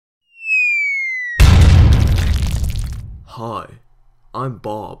Hi, I'm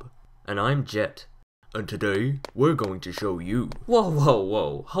Bob. And I'm Jett. And today, we're going to show you.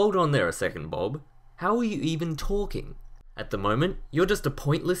 Whoa, hold on there a second, Bob. How are you even talking? At the moment, you're just a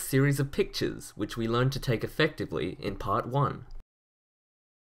pointless series of pictures, which we learned to take effectively in part 1.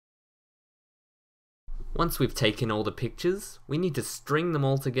 Once we've taken all the pictures, we need to string them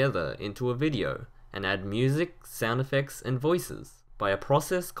all together into a video and add music, sound effects, and voices by a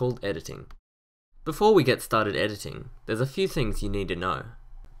process called editing. Before we get started editing, there's a few things you need to know.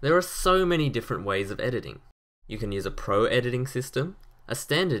 There are so many different ways of editing. You can use a pro editing system, a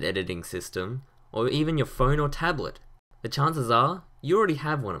standard editing system, or even your phone or tablet. The chances are, you already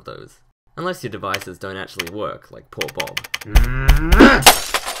have one of those. Unless your devices don't actually work, like poor Bob.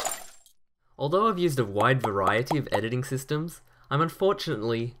 Although I've used a wide variety of editing systems, I'm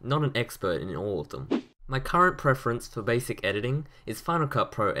unfortunately not an expert in all of them. My current preference for basic editing is Final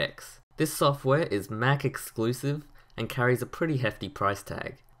Cut Pro X. This software is Mac exclusive and carries a pretty hefty price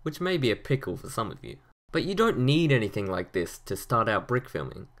tag, which may be a pickle for some of you. But you don't need anything like this to start out brick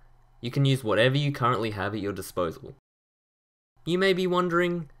filming. You can use whatever you currently have at your disposal. You may be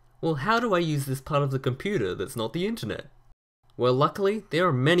wondering, well, how do I use this part of the computer that's not the internet? Well, luckily, there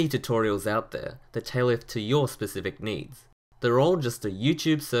are many tutorials out there that tailor to your specific needs. They're all just a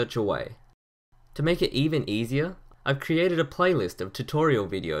YouTube search away. To make it even easier, I've created a playlist of tutorial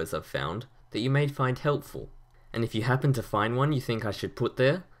videos I've found that you may find helpful. And if you happen to find one you think I should put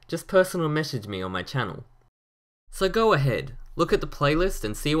there, just personal message me on my channel. So go ahead, look at the playlist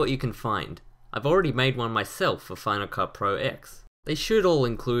and see what you can find. I've already made one myself for Final Cut Pro X. They should all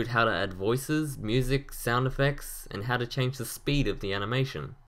include how to add voices, music, sound effects, and how to change the speed of the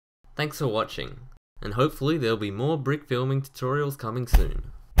animation. Thanks for watching, and hopefully there'll be more brick filming tutorials coming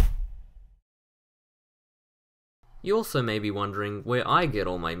soon. You also may be wondering where I get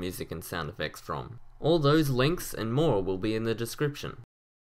all my music and sound effects from. All those links and more will be in the description.